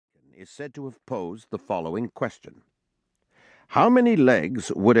is said to have posed the following question. How many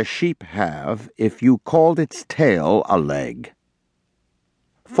legs would a sheep have if you called its tail a leg?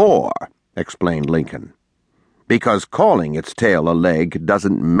 4, explained Lincoln, because calling its tail a leg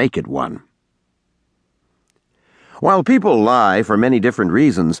doesn't make it one. While people lie for many different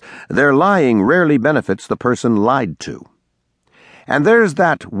reasons, their lying rarely benefits the person lied to. And there's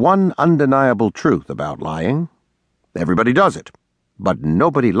that one undeniable truth about lying. Everybody does it, but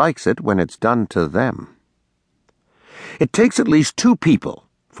nobody likes it when it's done to them. It takes at least 2 people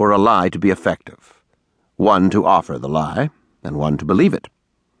for a lie to be effective. One to offer the lie, and one to believe it.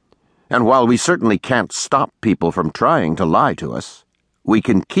 And while we certainly can't stop people from trying to lie to us, we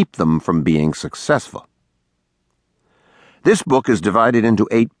can keep them from being successful. This book is divided into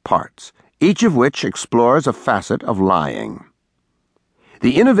 8 parts, each of which explores a facet of lying.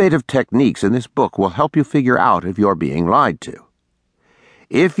 The innovative techniques in this book will help you figure out if you're being lied to.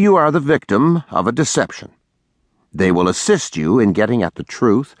 If you are the victim of a deception, they will assist you in getting at the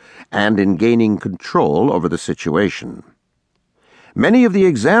truth and in gaining control over the situation. Many of the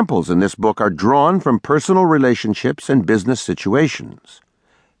examples in this book are drawn from personal relationships and business situations.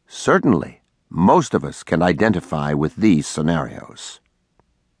 Certainly, most of us can identify with these scenarios.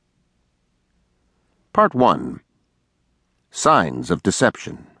 Part 1. Signs of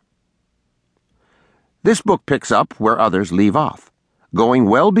Deception. This book picks up where others leave off, going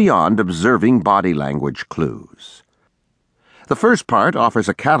well beyond observing body language clues. The first part offers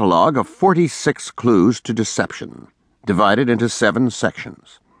a catalog of 46 clues to deception, divided into 7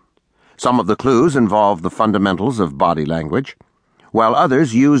 sections. Some of the clues involve the fundamentals of body language, while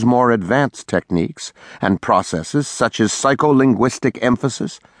others use more advanced techniques and processes such as psycholinguistic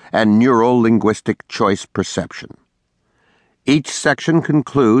emphasis and neuro-linguistic choice perception. Each section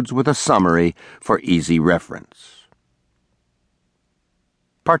concludes with a summary for easy reference.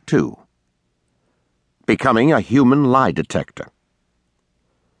 Part 2. Becoming a human lie detector.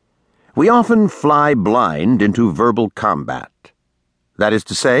 We often fly blind into verbal combat. That is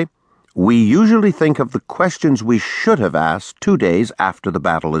to say, we usually think of the questions we should have asked 2 days after the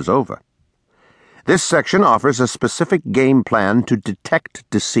battle is over. This section offers a specific game plan to detect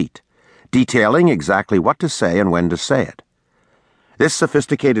deceit, detailing exactly what to say and when to say it. This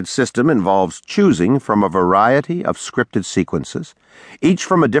sophisticated system involves choosing from a variety of scripted sequences, each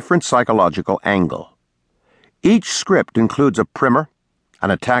from a different psychological angle. Each script includes a primer, an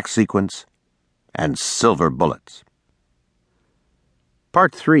attack sequence, and silver bullets.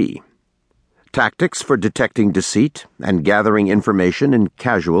 Part 3. Tactics for detecting deceit and gathering information in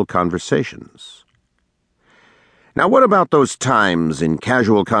casual conversations. Now, what about those times in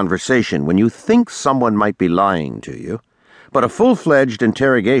casual conversation when you think someone might be lying to you, but a full-fledged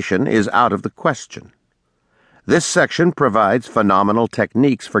interrogation is out of the question? This section provides phenomenal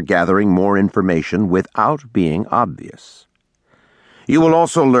techniques for gathering more information without being obvious. You will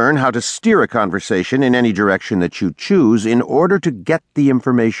also learn how to steer a conversation in any direction that you choose in order to get the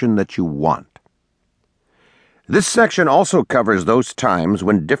information that you want. This section also covers those times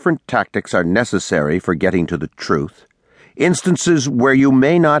when different tactics are necessary for getting to the truth, instances where you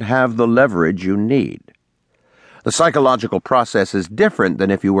may not have the leverage you need. The psychological process is different than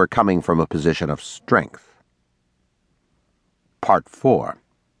if you were coming from a position of strength. Part 4.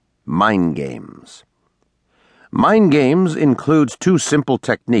 Mind Games. Mind games includes 2 simple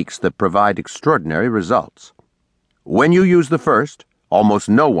techniques that provide extraordinary results. When you use the first, almost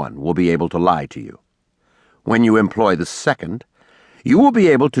no one will be able to lie to you. When you employ the second, you will be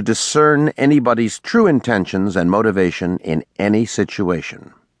able to discern anybody's true intentions and motivation in any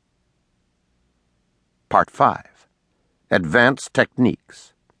situation. Part 5. Advanced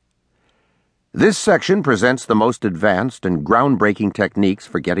Techniques. This section presents the most advanced and groundbreaking techniques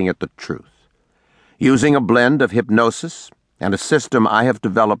for getting at the truth. Using a blend of hypnosis and a system I have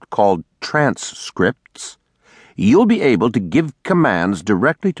developed called transcripts, you'll be able to give commands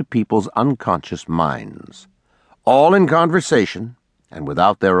directly to people's unconscious minds, all in conversation and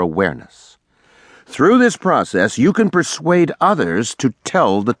without their awareness. Through this process, you can persuade others to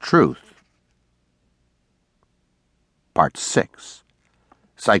tell the truth. Part 6.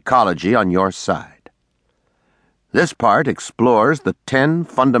 Psychology on Your Side. This part explores the 10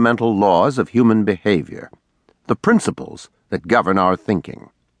 fundamental laws of human behavior, the principles that govern our thinking.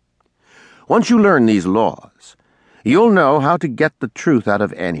 Once you learn these laws, you'll know how to get the truth out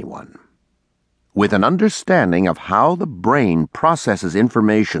of anyone. With an understanding of how the brain processes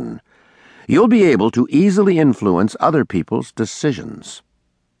information, you'll be able to easily influence other people's decisions.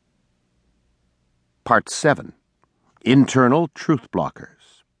 Part 7. Internal Truth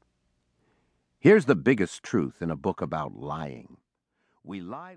Blockers. Here's the biggest truth in a book about lying. We lie